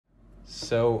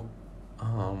So,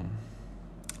 um,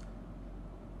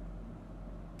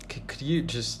 could you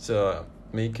just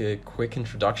make a quick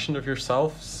introduction of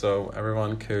yourself so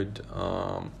everyone could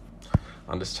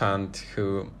understand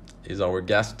who is our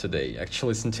guest today?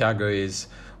 Actually, Santiago is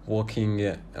working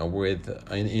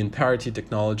in Parity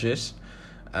technologies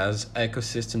as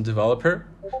ecosystem developer.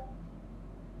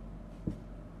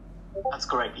 That's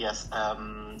correct. Yes.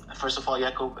 First of all,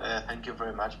 Jakub, thank you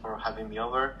very much for having me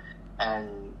over,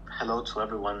 and hello to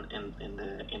everyone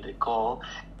in the call.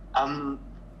 I'm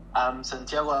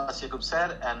Santiago, as Jakub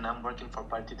said, and I'm working for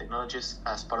Parity Technologies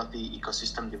as part of the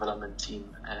ecosystem development team.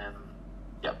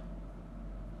 Yeah.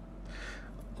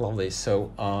 Lovely.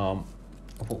 So,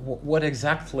 what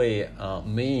exactly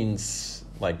means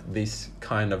like this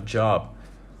kind of job?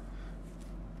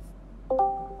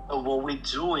 What we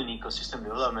do in ecosystem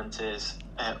development is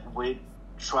we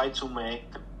try to make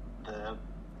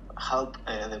help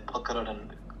the Polkadot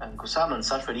and Kusama and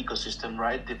Safari ecosystem,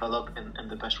 right, develop in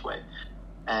the best way.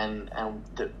 And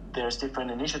there's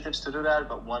different initiatives to do that,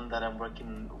 but one that I'm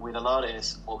working with a lot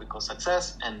is what we call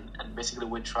success, and basically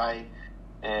we try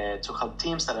to help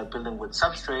teams that are building with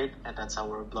Substrate, and that's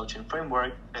our blockchain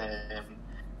framework,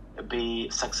 be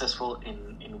successful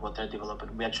in what they're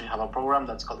developing. We actually have a program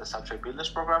that's called the Substrate Builders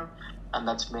Program, and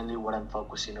that's mainly what I'm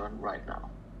focusing on right now.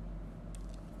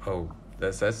 Oh,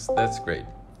 that's great.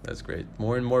 That's great.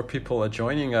 More and more people are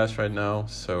joining us right now,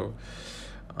 so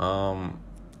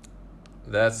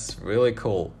that's really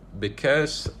cool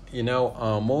because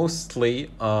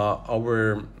mostly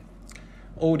our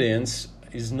audience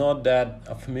is not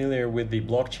that familiar with the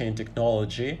blockchain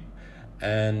technology,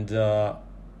 and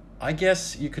I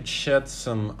guess you could shed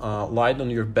some light on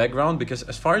your background, because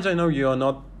as far as I know, you are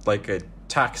not like a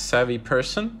tech savvy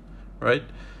person, right?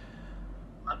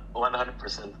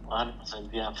 100%,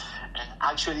 yeah.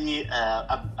 Actually,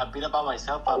 a bit about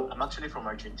myself. I'm actually from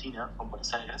Argentina, from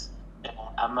Buenos Aires.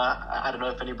 I don't know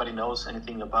if anybody knows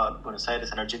anything about Buenos Aires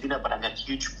and Argentina, but I'm a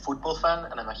huge football fan,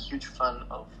 and I'm a huge fan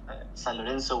of San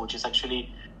Lorenzo, which is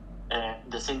actually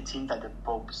the same team that the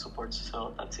Pope supports,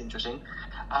 so that's interesting.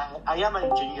 I am an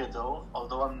engineer, though,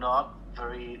 although I'm not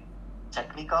very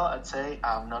technical. I'd say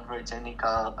I'm not very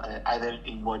technical either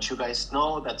in what you guys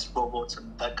know, that's robots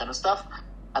and that kind of stuff,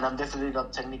 and I'm definitely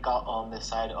not technical on the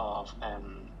side of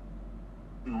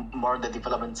more the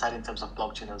development side in terms of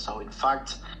blockchain. And so, in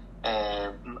fact,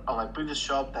 on my previous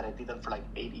job that I did for like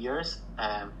 8 years,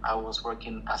 I was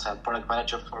working as a product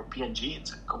manager for P&G.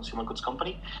 It's a consumer goods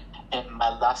company, and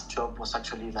my last job was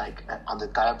actually like on the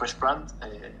diapers brand,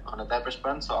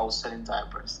 so I was selling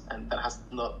diapers, and that has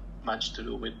not much to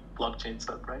do with blockchain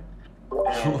stuff, right?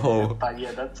 But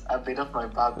yeah, that's a bit of my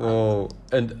background. Oh,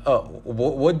 and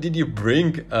what did you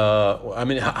bring? I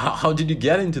mean, how did you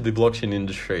get into the blockchain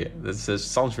industry? This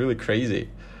sounds really crazy.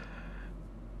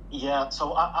 Yeah,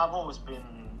 so I've always been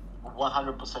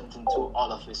 100% into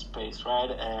all of this space, right?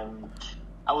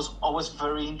 I was always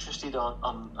very interested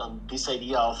on this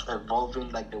idea of evolving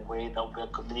like the way that we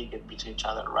communicate between each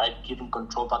other, right? Giving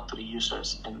control back to the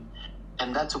users,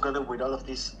 and that together with all of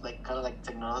these like kind of like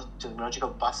technological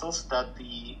puzzles that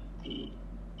the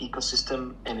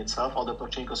ecosystem in itself, or the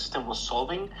blockchain ecosystem, was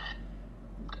solving.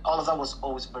 All of that was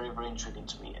always very, very intriguing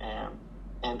to me.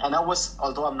 And I was,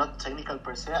 although I'm not technical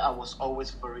per se, I was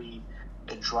always very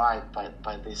driven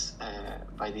by this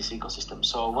ecosystem.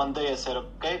 So one day I said,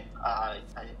 okay, I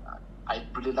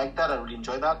really like that. I really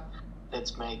enjoy that. Let's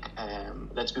be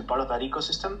part of that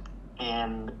ecosystem.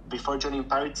 And before joining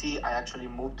Parity, I actually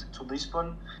moved to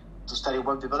Lisbon to study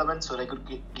web development, so that I could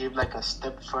give like a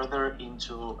step further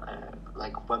into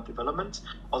like web development.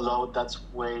 Although that's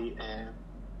way.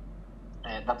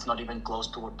 That's not even close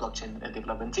to what blockchain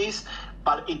development is,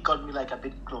 but it got me like a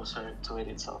bit closer to it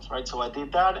itself, right? So I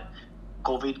did that.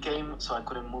 COVID came, so I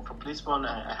couldn't move from Lisbon.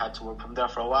 I had to work from there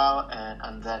for a while,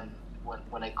 and then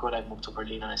when I could, I moved to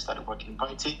Berlin and I started working in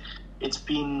Parity. It's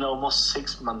been almost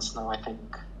 6 months now, I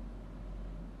think.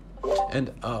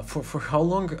 And for how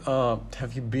long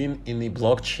have you been in the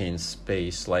blockchain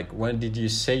space? Like, when did you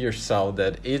say yourself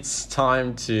that it's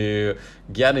time to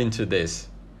get into this?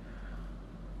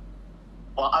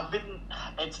 Well,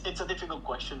 it's a difficult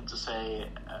question to say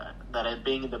that I've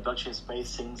been in the blockchain space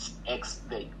since X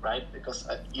day, right? Because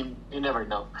you never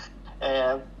know.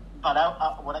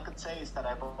 But what I could say is that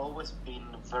I've always been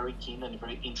very keen and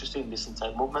very interested in this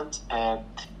entire movement, and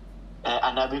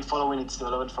I've been following its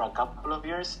development for a couple of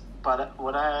years. But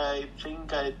what I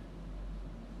think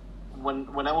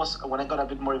when I got a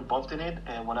bit more involved in it,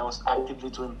 and when I was actively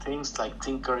doing things like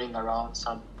tinkering around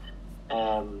some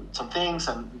things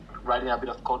and writing a bit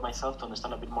of code myself to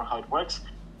understand a bit more how it works,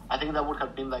 I think that would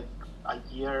have been like a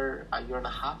year and a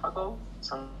half ago,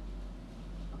 something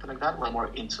like that. We're more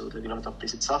into the development of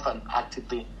this itself and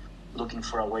actively looking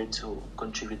for a way to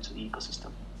contribute to the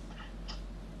ecosystem.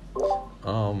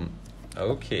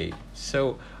 Okay,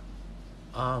 so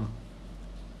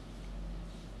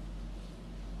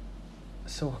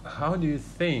so how do you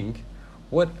think,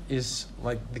 what is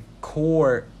like the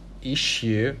core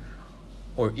issue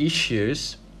or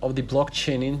issues of the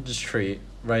blockchain industry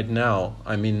right now?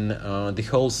 I mean, the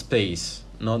whole space,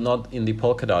 not in the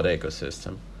Polkadot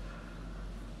ecosystem.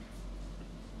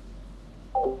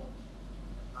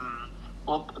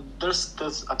 Well,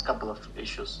 there's a couple of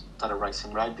issues that are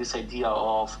rising, right? This idea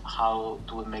of how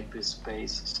do we make this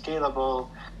space scalable,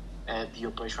 the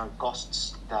operational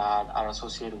costs that are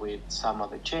associated with some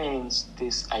of the chains,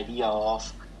 this idea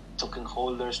of token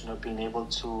holders not being able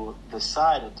to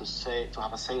decide or to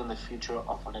have a say on the future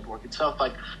of a network itself.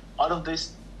 Like all of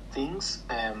these things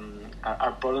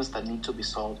are problems that need to be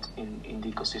solved in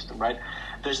the ecosystem, right?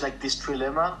 There's like this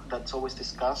trilemma that's always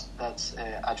discussed, that's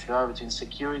a trilemma between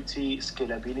security,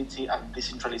 scalability, and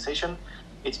decentralization.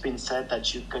 It's been said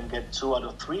that you can get 2 out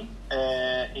of 3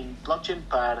 in blockchain,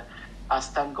 but as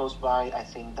time goes by, I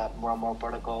think that more and more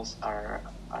protocols are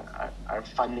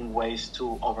finding ways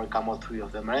to overcome all 3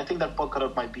 of them. And I think that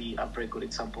Polkadot might be a very good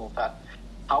example of that.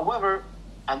 However,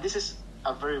 and this is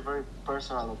a very, very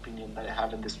personal opinion that I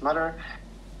have in this matter,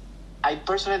 I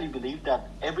personally believe that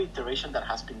every iteration that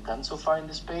has been done so far in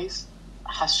the space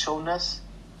has shown us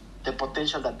the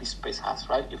potential that this space has,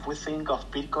 right? If we think of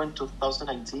Bitcoin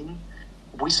 2019,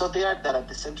 we saw there that a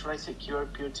decentralized, secure,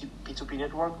 P2P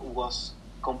network was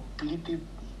completely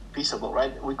feasible,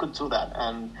 right? We could do that,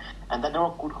 and that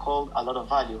network could hold a lot of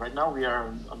value. Right now, we are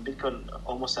on Bitcoin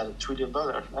almost at $1 trillion,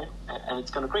 right? And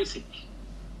it's kind of crazy.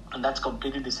 And that's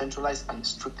completely decentralized and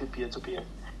strictly peer-to-peer.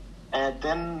 And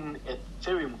then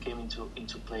Ethereum came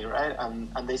into play, right?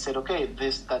 And they said, okay,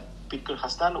 that Bitcoin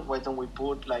has done, why don't we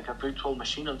put like a virtual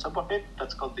machine on top of it?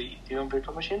 That's called the Ethereum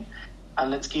virtual machine.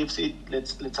 And let's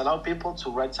allow people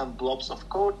to write some blobs of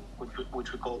code,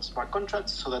 which we call smart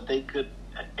contracts, so that they could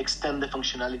extend the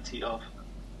functionality of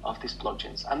these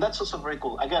blockchains. And that's also very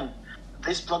cool. Again,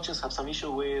 these blockchains have some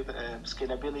issue with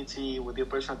scalability, with the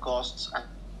operational costs,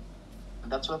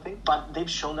 and that sort of thing. But they've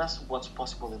shown us what's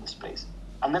possible in the space.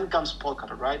 And then comes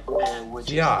Polkadot, right?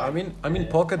 Which is like, I mean,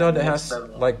 Polkadot has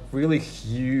like really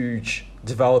huge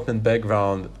development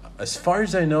background. As far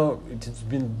as I know, it's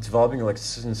been developing like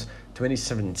since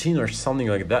 2017 or something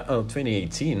like that.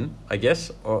 2018, I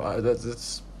guess. Or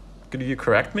that's. Could you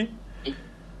correct me?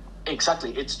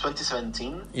 Exactly, it's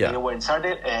 2017. Yeah. When it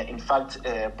started. In fact,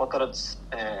 Polkadot's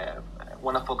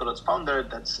one of Polkadot's founder,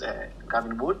 that's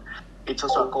Gavin Wood. It's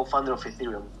also a co-founder of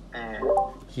Ethereum.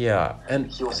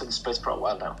 And he was in space for a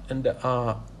while now. And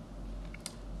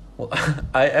well,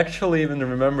 I actually even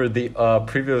remember the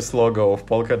previous logo of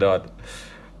Polkadot.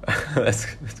 That's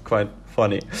quite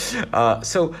funny.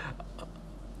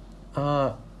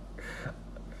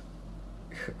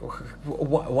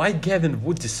 Why Gavin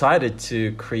Wood decided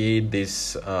to create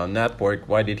this network?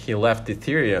 Why did he left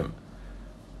Ethereum?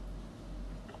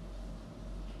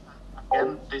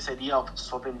 And this idea of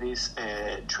solving this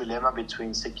trilemma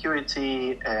between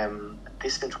security,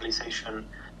 decentralization,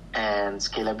 and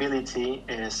scalability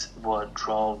is what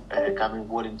drove Gavin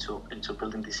Wood into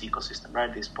building this ecosystem,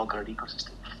 right? This Polkadot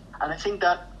ecosystem. And I think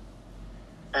that,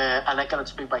 and I cannot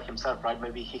speak by himself, right?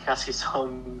 Maybe he has his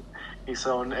own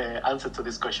answer to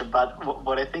this question. But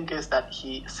what I think is that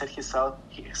he set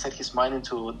his mind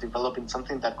into developing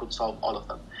something that could solve all of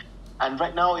them. And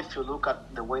right now, if you look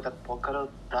at the way that Polkadot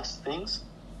does things,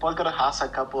 Polkadot has a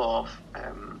couple of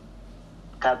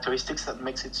characteristics that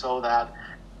makes it so that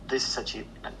this is achieved.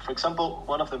 And for example,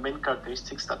 one of the main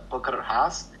characteristics that Polkadot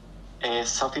has is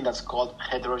something that's called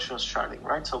heterogeneous sharding,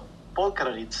 right? So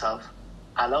Polkadot itself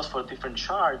allows for different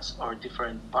shards or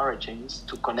different parachains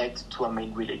to connect to a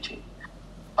main relay chain.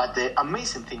 But the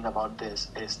amazing thing about this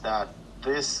is that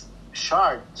this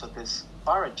shard, so these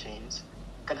parachains,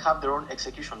 can have their own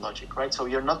execution logic, right? So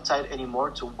you're not tied anymore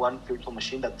to one virtual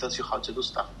machine that tells you how to do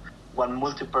stuff, one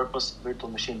multi-purpose virtual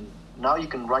machine. Now you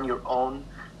can run your own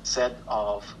set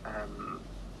of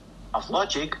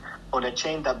logic on a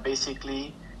chain that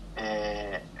basically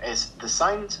is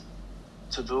designed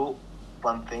to do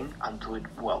one thing and do it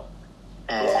well.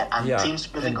 Teams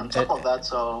building on top of that.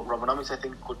 So Robonomics, I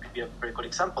think, could be a very good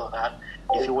example of that.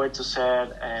 If you were to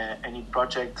set any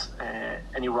project,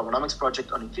 any Robonomics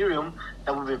project on Ethereum,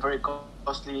 that would be very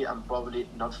costly and probably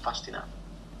not fast enough.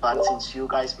 But since you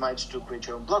guys managed to create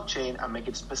your own blockchain and make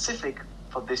it specific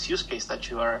for this use case that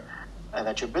you're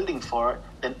building for,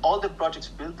 then all the projects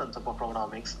built on top of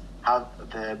Robonomics have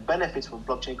the benefits of a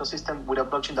blockchain ecosystem with a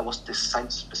blockchain that was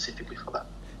designed specifically for that.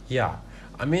 Yeah,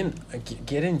 I mean,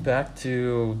 getting back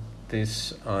to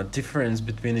this difference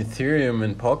between Ethereum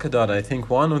and Polkadot, I think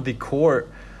one of the core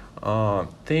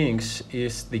things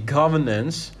is the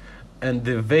governance and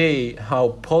the way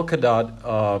how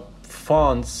Polkadot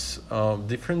funds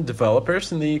different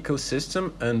developers in the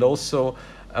ecosystem and also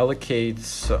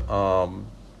allocates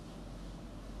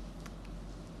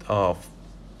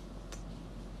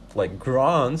like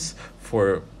grants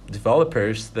for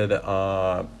developers that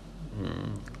are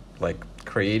like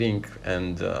creating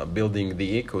and building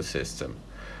the ecosystem.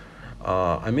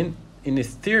 I mean, in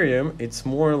Ethereum, it's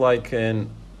more like an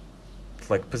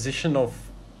position of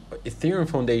Ethereum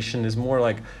Foundation is more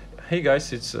like, hey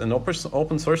guys, it's an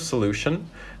open source solution,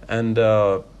 and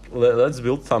let's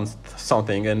build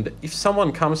something. And if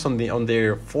someone comes on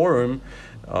their forum,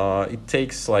 it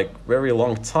takes like very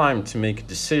long time to make a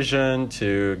decision,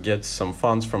 to get some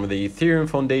funds from the Ethereum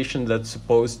Foundation that's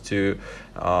supposed to,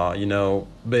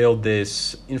 build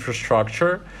this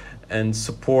infrastructure and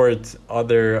support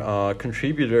other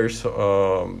contributors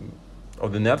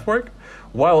of the network.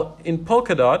 While in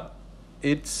Polkadot,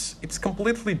 it's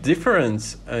completely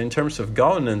different in terms of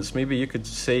governance. Maybe you could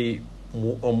say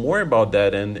more about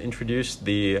that and introduce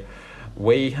the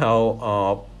way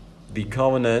how the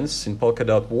governance in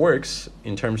Polkadot works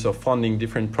in terms of funding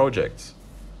different projects.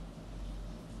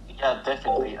 Yeah,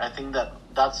 definitely. I think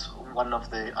that's one of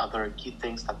the other key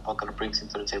things that Polkadot brings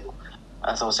into the table.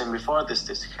 As I was saying before, there's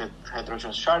this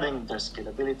heterogeneous sharding, there's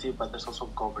scalability, but there's also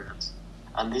governance.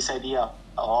 And this idea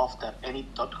of that any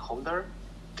dot holder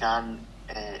can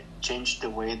change the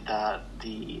way that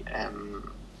the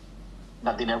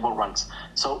network runs.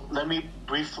 So let me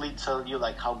briefly tell you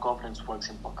like how governance works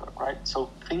in Polkadot, right? So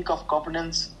think of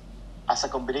governance as a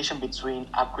combination between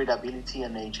upgradability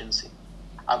and agency.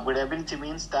 Upgradability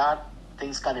means that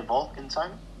things can evolve in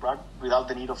time, right, without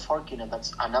the need of forking, and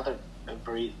that's another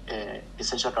very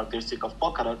essential characteristic of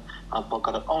Polkadot and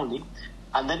Polkadot only.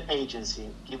 And then agency,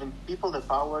 giving people the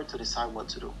power to decide what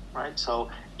to do, right? So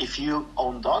if you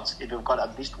own dots, if you've got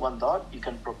at least one dot, you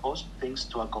can propose things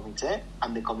to a committee,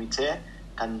 and the committee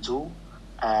can do,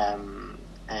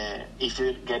 if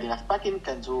you get enough backing,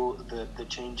 can do the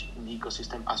change in the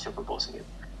ecosystem as you're proposing it.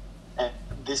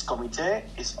 This committee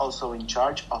is also in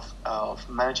charge of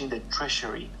managing the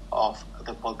treasury of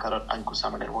the Polkadot and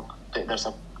Kusama network. There's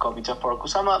a committee for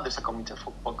Kusama, there's a committee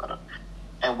for Polkadot.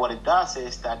 And what it does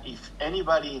is that if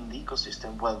anybody in the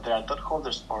ecosystem, whether they are dot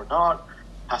holders or not,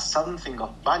 has something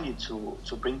of value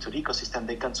to bring to the ecosystem,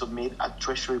 they can submit a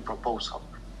treasury proposal.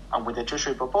 And with the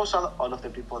treasury proposal, all of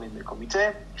the people in the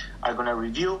committee are going to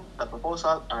review the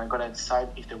proposal and are going to decide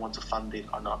if they want to fund it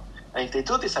or not. And if they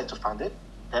do decide to fund it,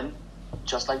 then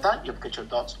just like that, you get your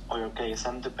dots or your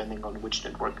KSM, depending on which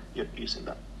network you're using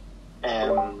that.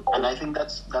 And I think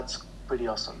that's pretty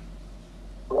awesome.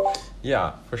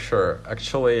 Yeah, for sure.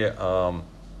 Actually,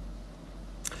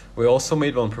 we also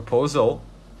made one proposal,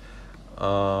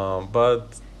 but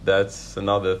that's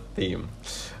another theme.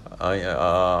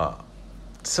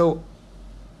 So,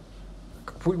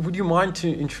 would you mind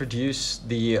to introduce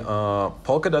the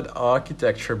Polkadot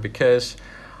architecture? Because,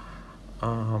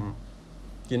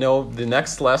 the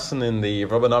next lesson in the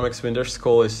Robonomics Winter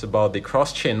School is about the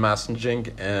cross-chain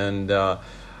messaging, and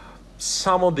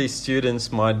some of these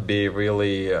students might be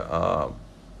really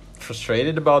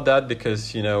frustrated about that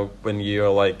because, when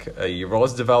you're like a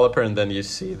ROS developer and then you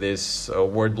see this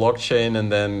word blockchain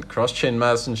and then cross-chain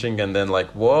messaging and then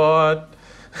like, what?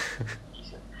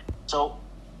 So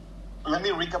let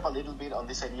me recap a little bit on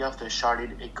this idea of the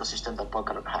sharded ecosystem that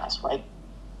Polkadot has, right?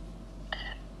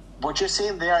 What you're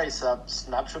seeing there is a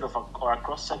snapshot of or a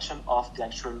cross-section of the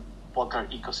actual Polkadot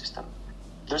ecosystem.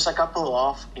 There's a couple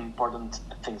of important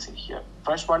things in here.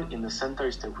 First one in the center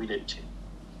is the relay chain.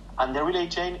 And the relay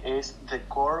chain is the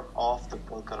core of the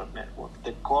Polkadot network,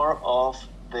 the core of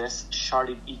this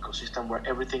sharded ecosystem where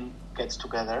everything gets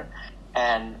together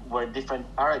and where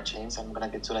different parachains, I'm going to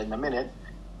get to that in a minute,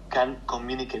 can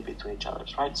communicate between each other,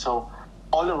 right? So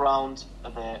all around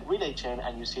the relay chain,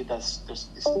 and you see there's this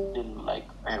little like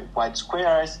white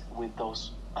squares with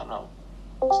those, I don't know,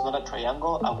 it's not a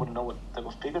triangle, I wouldn't know what type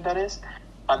of figure that is,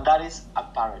 but that is a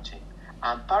parachain.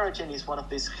 And parachain is one of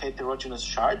these heterogeneous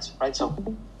shards, right? So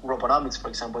Robonomics, for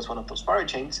example, is one of those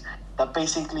parachains that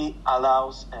basically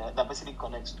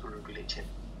connects to the relay chain.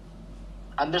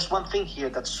 And there's one thing here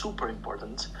that's super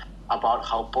important about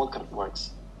how Polkadot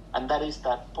works, and that is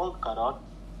that Polkadot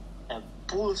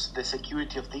pulls the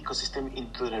security of the ecosystem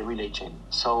into the relay chain.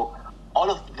 So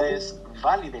all of these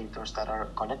validators that are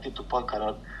connected to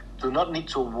Polkadot do not need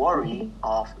to worry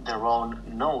of their own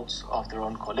nodes, of their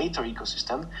own collator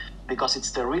ecosystem, because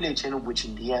it's the relay chain which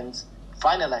in the end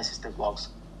finalizes the blocks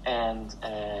and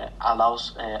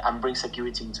allows and brings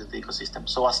security into the ecosystem.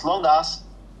 So as long as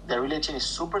the relay chain is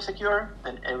super secure,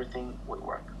 then everything will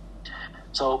work.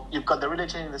 So you've got the relay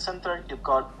chain in the center, you've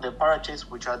got the parachains,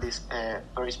 which are these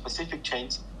very specific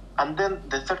chains, and then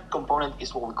the third component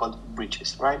is what we call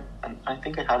bridges, right? And I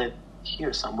think I had it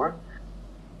here somewhere.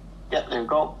 Yeah, there you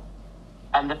go.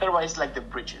 And the third one is like the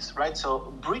bridges, right?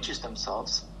 So bridges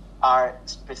themselves are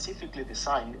specifically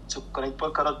designed to connect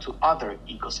Polkadot to other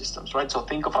ecosystems, right? So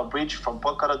think of a bridge from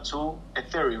Polkadot to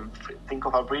Ethereum. Think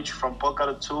of a bridge from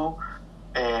Polkadot to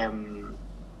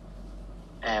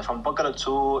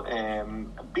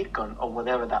Bitcoin or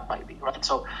whatever that might be, right?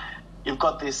 So you've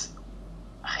got these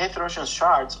heterogeneous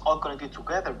shards all connected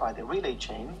together by the relay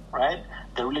chain, right?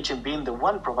 The relay chain being the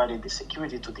one providing the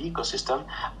security to the ecosystem,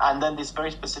 and then these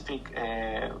very specific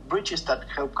bridges that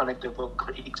help connect the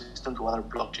ecosystem to other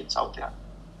blockchains out there.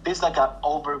 This is like an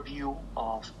overview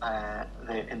of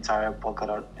the entire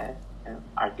Polkadot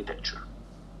architecture.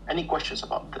 Any questions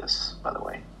about this, by the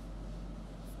way?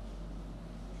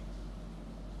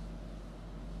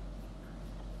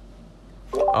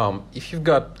 If you've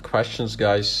got questions,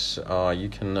 guys, you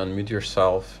can unmute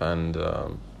yourself and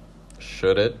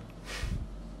shoot it.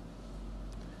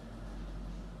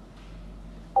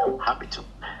 I'm happy to.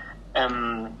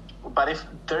 But if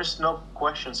there's no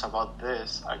questions about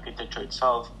this architecture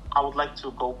itself, I would like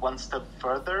to go one step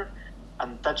further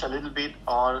and touch a little bit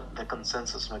on the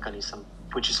consensus mechanism,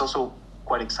 which is also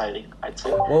quite exciting, I'd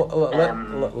say.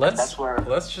 Well, let's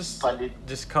just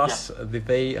discuss the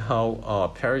way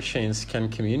how parachains can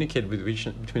communicate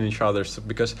between each other.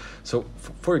 So,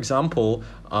 for example,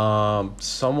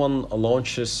 someone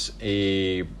launches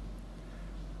a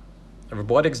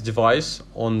robotics device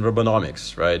on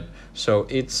Robonomics, right? So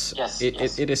it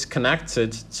is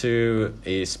connected to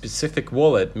a specific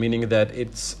wallet, meaning that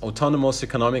it's autonomous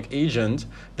economic agent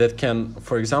that can,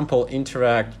 for example,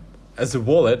 interact as a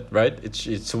wallet, right?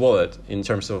 It's a wallet in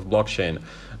terms of blockchain.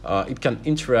 It can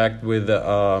interact with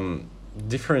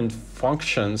different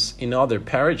functions in other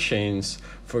parachains,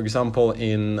 for example,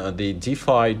 in the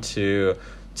DeFi to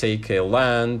take a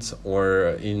land,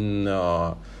 or in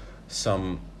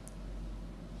some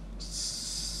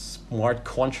smart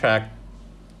contract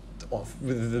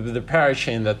with the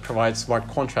parachain that provides smart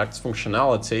contracts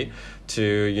functionality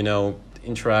to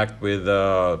interact with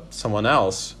someone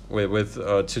else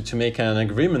to make an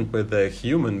agreement with a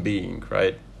human being,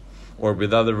 right, or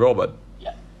with other robot.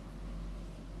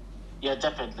 Yeah,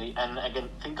 definitely. And again,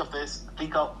 think of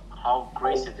how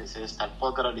crazy this is, that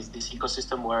Polkadot is this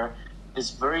ecosystem where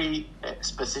these very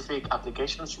specific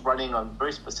applications running on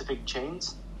very specific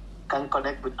chains can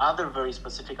connect with other very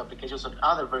specific applications on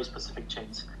other very specific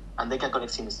chains, and they can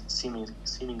connect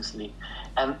seamlessly.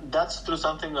 And that's through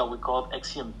something that we call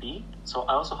XCMP. So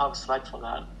I also have a slide for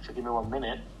that. If you give me 1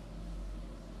 minute.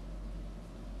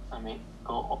 Let me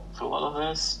go through all of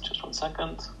this. Just 1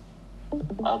 second.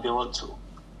 I'll be able to.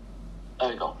 There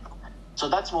we go. So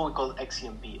that's what we call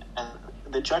XCMP. And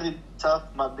the chart itself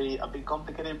might be a bit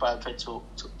complicated, but I'll try to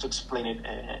explain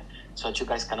it so that you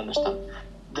guys can understand.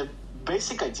 The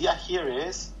basic idea here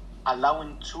is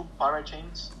allowing two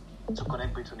parachains to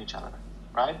connect between each other,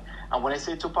 right? And when I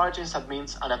say two parachains, that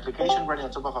means an application running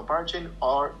on top of a parachain,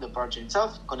 or the parachain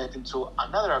itself connecting to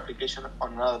another application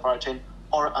on another parachain,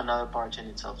 or another parachain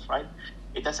itself, right?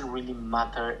 It doesn't really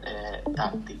matter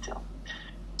that detail.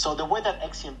 So the way that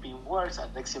XCMP works,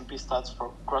 and XCMP stands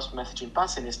for cross-messaging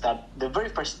passing, is that the very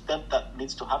first step that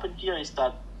needs to happen here is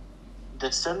that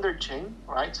the sender chain,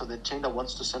 right? So the chain that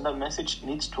wants to send that message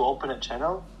needs to open a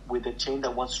channel with the chain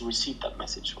that wants to receive that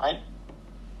message, right?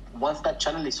 Once that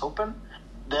channel is open,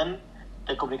 then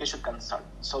the communication can start.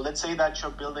 So let's say that you're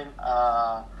building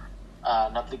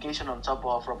an application on top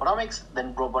of Robonomics,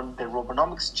 then the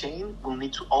Robonomics chain will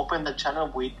need to open the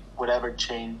channel with whatever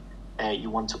chain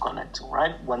you want to connect to,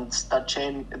 right? Once that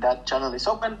channel is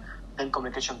open, then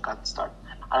communication can start.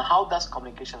 And how does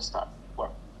communication start?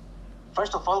 Well,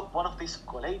 first of all, one of these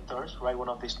collators, right, one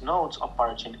of these nodes of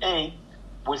parachain A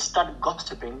will start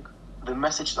gossiping the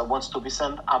message that wants to be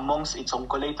sent amongst its own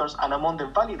collators and among the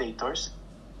validators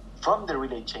from the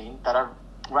relay chain that are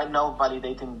right now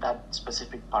validating that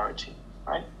specific parachain,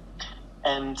 right?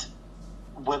 And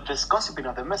with this gossiping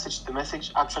of the message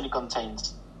actually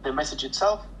contains the message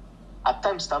itself, a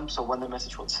timestamp, so when the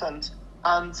message was sent,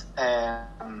 and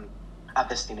a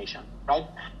destination, right?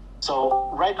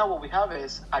 So right now what we have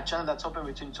is a channel that's open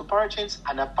between two parachains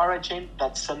and a parachain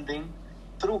that's sending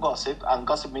through gossip, and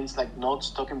gossip means like nodes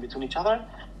talking between each other,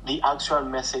 the actual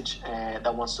message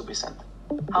that wants to be sent.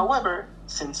 However,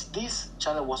 since this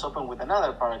channel was open with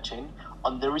another parachain,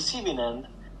 on the receiving end,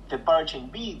 the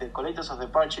parachain B, the collators of the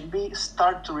parachain B,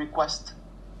 start to request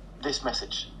this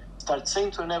message. Start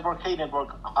saying to the network, hey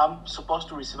network, I'm supposed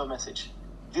to receive a message.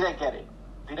 Did I get it?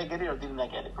 Did I get it or didn't I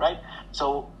get it, right?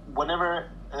 So whenever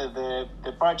the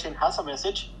parachain has a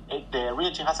message, the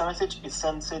relay chain has a message, it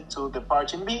sends it to the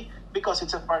parachain B because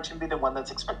it's a parachain B, the one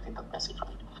that's expecting that message,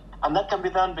 right? And that can be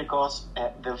done because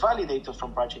the validators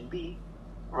from parachain B,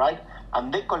 right,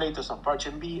 and the collators of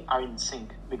parachain B are in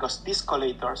sync because these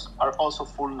collators are also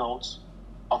full nodes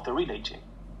of the relay chain.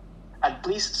 And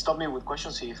please stop me with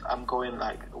questions if I'm going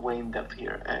like way in depth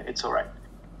here. It's all right.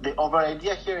 The overall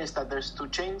idea here is that there's two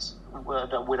chains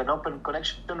with an open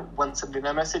connection, one sending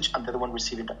a message and the other one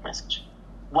receiving that message.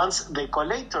 Once the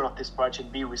collator of this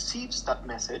parachain B receives that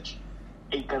message,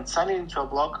 it can sign it into a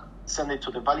block, send it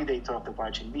to the validator of the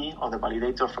parachain B or the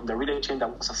validator from the relay chain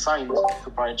that was assigned to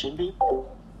parachain B,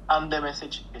 and the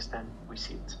message is then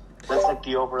received. That's like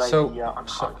the overall idea on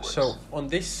how it works. So on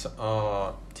this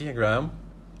diagram,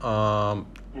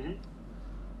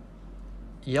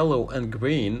 yellow and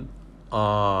green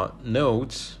are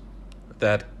nodes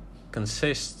that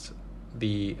consist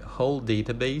the whole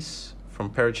database from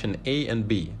parachain A and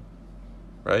B,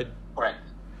 right? Correct.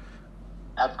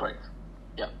 That's correct.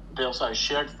 Yeah, they also are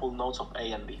shared full nodes of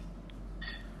A and B.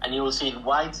 And you will see in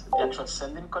white the actual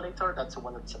sending collector, that's the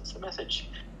one that sends the message.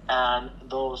 And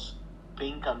those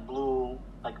pink and blue,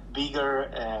 like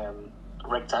bigger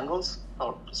rectangles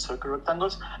or circle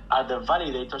rectangles, are the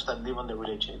validators that live on the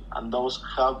relay chain. And those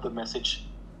help the message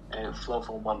flow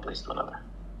from one place to another.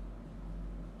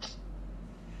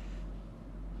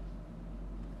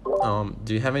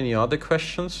 Do you have any other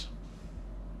questions?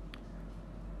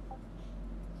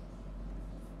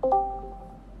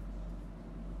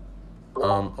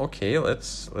 Okay,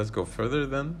 let's go further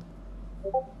then.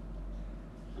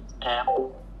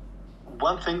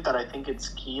 One thing that I think is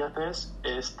key of this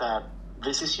is that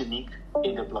this is unique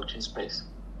in the blockchain space.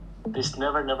 This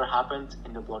never happened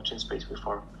in the blockchain space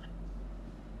before.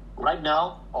 Right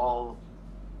now, all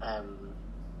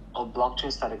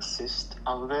blockchains that exist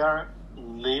out there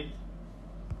live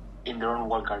in their own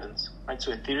walled gardens, right?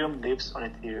 So Ethereum lives on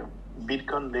Ethereum,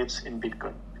 Bitcoin lives in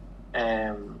Bitcoin,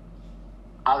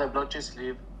 other blockchains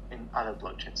live in other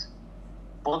blockchains.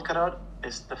 Polkadot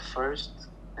is the first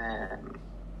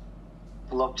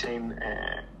blockchain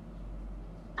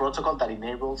protocol that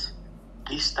enables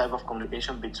this type of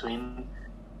communication between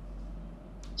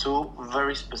two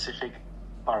very specific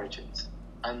parachains.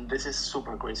 And this is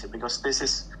super crazy because this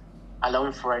is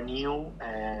allowing for a new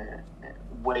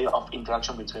way of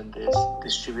interaction between these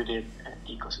distributed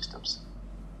ecosystems.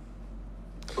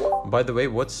 By the way,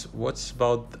 what's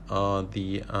about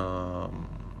the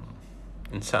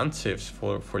incentives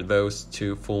for those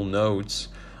two full nodes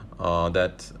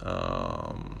that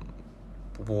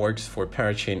works for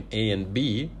parachain A and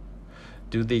B?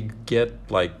 Do they get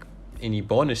like any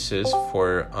bonuses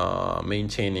for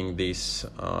maintaining this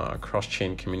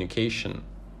cross-chain communication?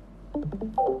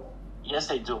 Yes,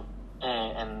 they do,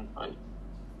 and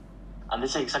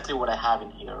this is exactly what I have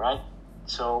in here, right?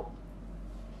 So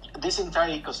this entire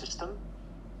ecosystem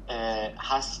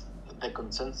has the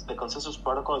consensus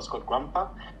protocol is called Grandpa,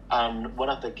 and one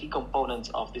of the key components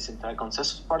of this entire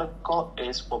consensus protocol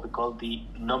is what we call the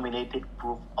nominated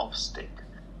proof of stake.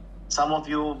 Some of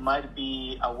you might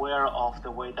be aware of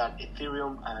the way that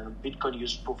Ethereum and Bitcoin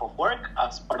use proof of work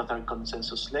as part of their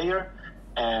consensus layer.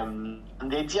 And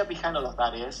the idea behind all of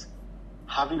that is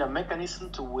having a mechanism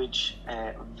to which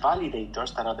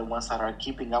validators, that are the ones that are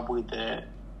keeping up with the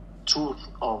truth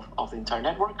of the entire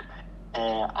network,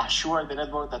 assure the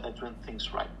network that they're doing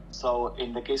things right. So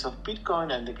in the case of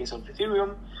Bitcoin and in the case of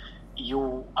Ethereum,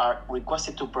 you are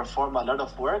requested to perform a lot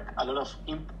of work, a lot of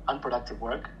unproductive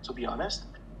work, to be honest.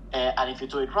 And if you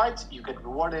do it right, you get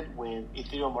rewarded with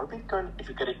Ethereum or Bitcoin. If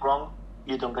you get it wrong,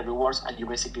 you don't get rewards and you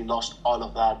basically lost all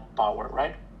of that power,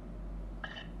 right?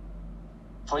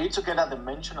 For you to get a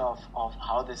dimension of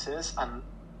how this is, and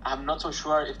I'm not so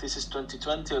sure if this is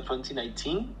 2020 or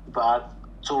 2019, but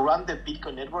to run the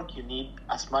Bitcoin network, you need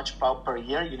as much power per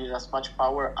year, you need as much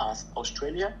power as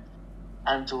Australia.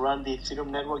 And to run the Ethereum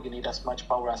network, you need as much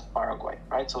power as Paraguay,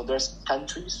 right? So there's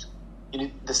countries, you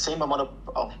need the same amount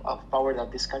of power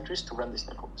that these countries to run these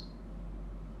networks.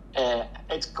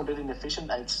 It's completely inefficient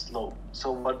and it's slow.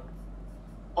 So what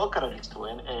Polkadot is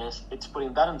doing is it's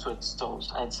putting that into its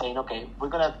toes and saying, okay, we're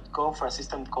going to go for a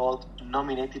system called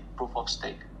nominated proof of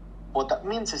stake. What that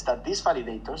means is that these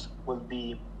validators will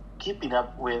be keeping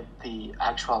up with the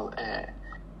actual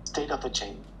state of the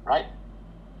chain, right?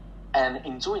 And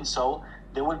in doing so,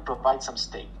 they will provide some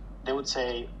stake. They would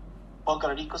say,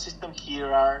 Polkadot ecosystem,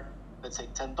 here are, let's say,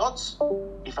 10 dots.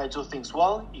 If I do things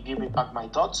well, you give me back my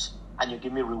dots, and you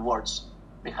give me rewards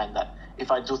behind that.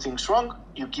 If I do things wrong,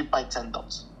 you keep my 10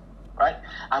 dots, right?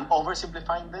 I'm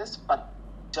oversimplifying this, but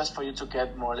just for you to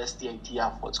get more or less the idea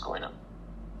of what's going on.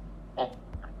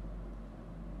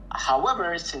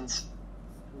 However, since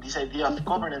this idea of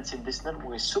governance in this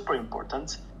network is super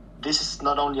important, this is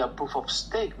not only a proof of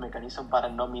stake mechanism, but a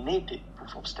nominated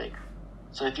proof of stake.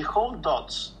 So if you hold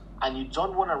dots and you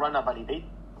don't want to run a validator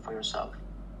for yourself,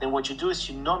 then what you do is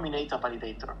you nominate a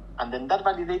validator, and then that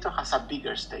validator has a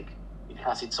bigger stake. It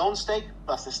has its own stake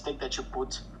plus the stake that you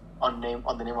put on the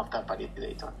name of that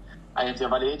validator. And if the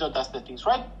validator does the things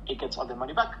right, it gets all the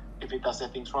money back. If it does the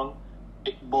things wrong,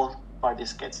 both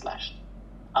parties get slashed.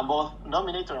 And both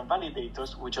nominator and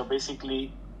validators, which are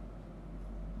basically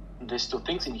these two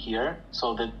things in here,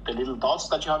 so the little dots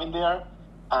that you have in there,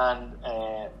 and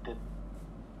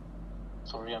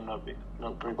sorry, I'm not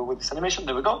very good with this animation.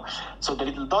 There we go. So the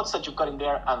little dots that you've got in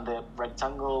there and the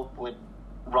rectangle with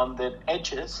rounded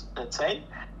edges, let's say,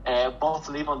 both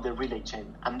live on the relay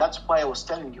chain. And that's why I was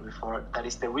telling you before, that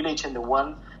is the relay chain, the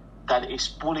one that is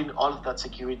pulling all of that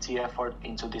security effort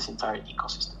into this entire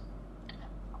ecosystem.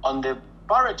 On the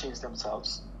parachains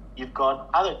themselves, you've got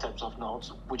other types of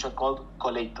nodes, which are called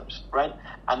collators, right?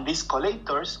 And these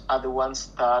collators are the ones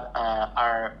that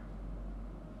are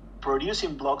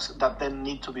producing blocks that then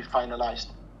need to be finalized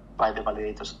by the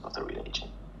validators of the relay chain.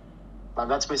 But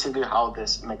that's basically how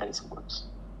this mechanism works.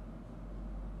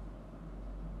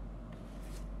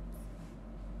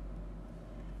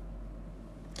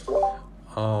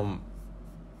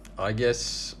 I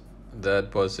guess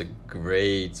that was a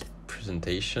great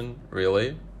presentation,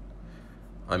 really.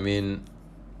 I mean,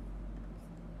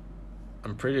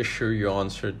 I'm pretty sure you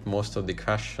answered most of the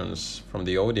questions from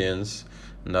the audience,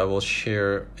 and I will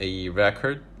share a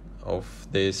record of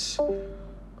this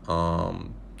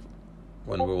when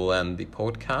we will end the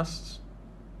podcast.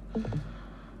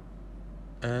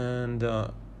 And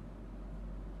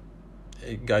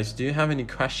guys, do you have any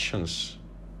questions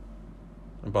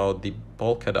about the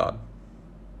Polkadot?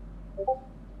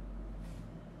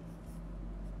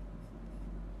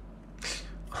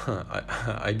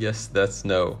 I guess that's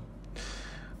no.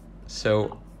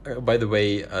 So, by the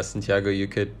way, Santiago, you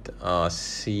could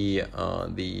see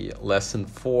the lesson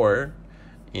 4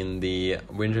 in the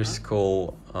Winter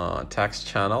School text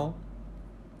channel.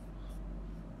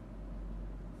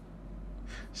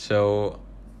 So,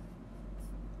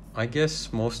 I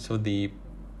guess most of the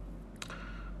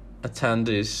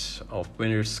attendees of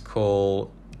Winter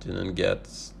School didn't get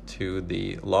to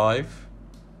the live.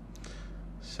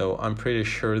 So I'm pretty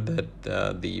sure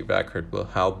that the record will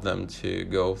help them to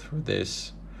go through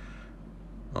this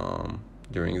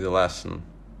during the lesson.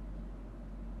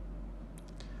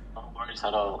 No worries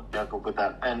at all, Jacob, with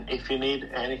that. And if you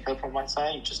need any help from my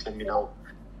side, just let me know.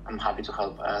 I'm happy to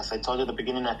help. As I told you at the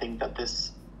beginning, I think that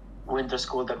this winter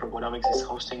school that Robonomics is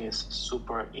hosting is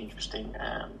super interesting.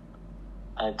 And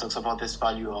it talks about this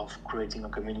value of creating a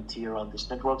community around these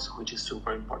networks, which is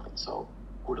super important. So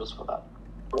kudos for that.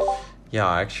 Yeah,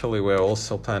 actually, we're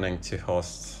also planning to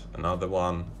host another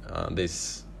one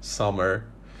this summer.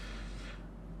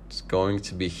 It's going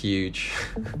to be huge.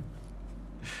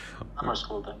 Summer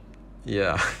school then.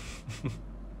 Yeah.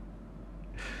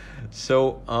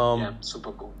 So, yeah,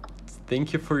 super cool.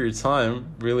 Thank you for your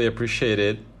time. Really appreciate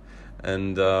it.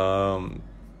 And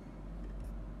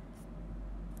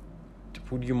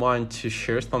would you mind to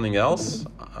share something else?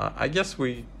 I guess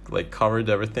we covered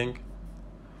everything.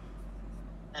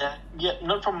 Yeah,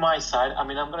 not from my side. I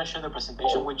mean, I'm going to share the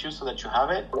presentation with you so that you have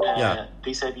it. Yeah.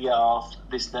 This idea of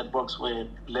these networks with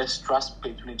less trust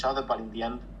between each other, but in the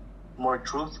end, more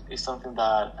truth is something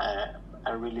that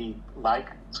I really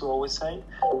like to always say.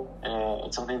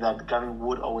 It's something that Gavin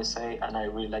would always say, and I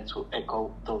really like to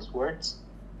echo those words.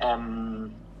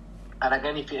 And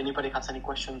again, if anybody has any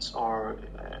questions or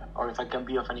if I can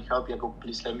be of any help, Jacob,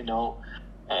 please let me know,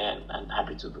 and I'm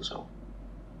happy to do so.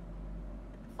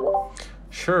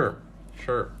 Sure.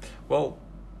 Well,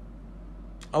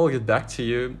 I will get back to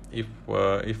you if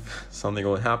something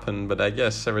will happen, but I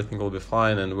guess everything will be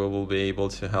fine, and we will be able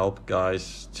to help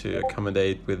guys to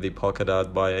accommodate with the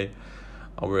Polkadot by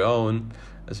our own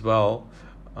as well.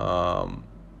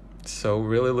 So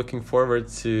really looking forward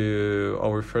to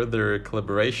our further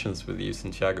collaborations with you,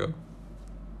 Santiago.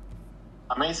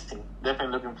 Amazing.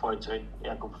 Definitely looking forward to it,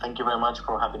 Jacob. Thank you very much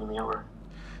for having me over.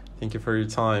 Thank you for your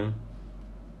time.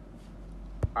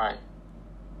 All right.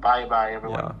 Bye,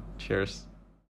 everyone. Yeah. Cheers.